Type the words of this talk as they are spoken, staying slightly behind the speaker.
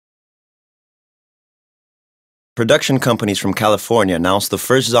Production companies from California announced the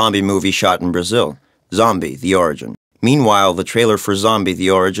first zombie movie shot in Brazil, Zombie: The Origin. Meanwhile, the trailer for Zombie: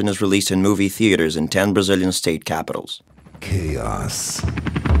 The Origin is released in movie theaters in 10 Brazilian state capitals. Chaos.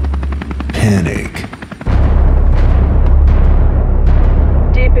 Panic.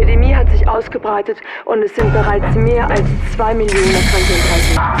 Die Epidemie hat sich ausgebreitet und es sind bereits mehr als 2 Millionen Erkrankte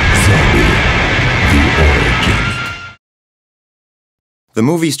enthalten. Zombie: The Origin. The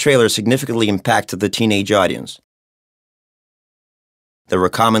movie's trailer significantly impacted the teenage audience. There were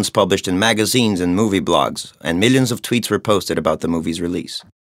comments published in magazines and movie blogs, and millions of tweets were posted about the movie's release.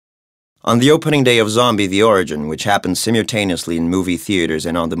 On the opening day of Zombie: The Origin, which happened simultaneously in movie theaters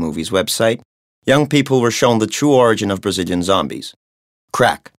and on the movie's website, young people were shown the true origin of Brazilian zombies: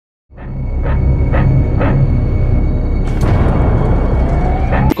 crack.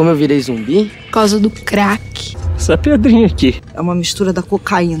 Como eu virei zumbi? Por causa do crack. Essa pedrinha aqui é uma mistura da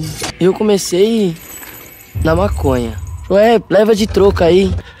cocaína. Eu comecei na maconha. Ué, leva de troco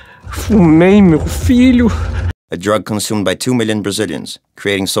aí. Fumei, meu filho. A drug consumed by 2 million Brazilians,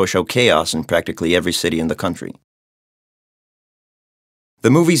 creating social chaos in practically every city in the country.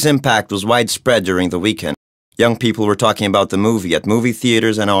 The movie's impact was widespread during the weekend. Young people were talking about the movie at movie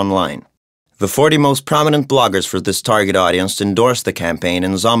theaters and online. The 40 most prominent bloggers for this target audience endorsed the campaign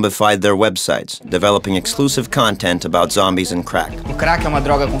and zombified their websites, developing exclusive content about zombies and crack. O crack é uma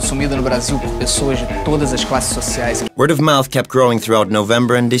droga consumida no Brasil por pessoas de todas as classes sociais. Word of mouth kept growing throughout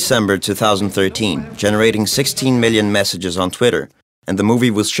November and December 2013, generating 16 million messages on Twitter, and the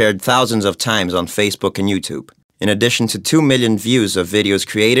movie was shared thousands of times on Facebook and YouTube, in addition to 2 million views of videos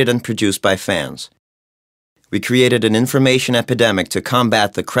created and produced by fans. We created an information epidemic to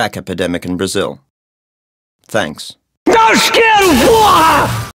combat the crack epidemic in Brazil. Thanks.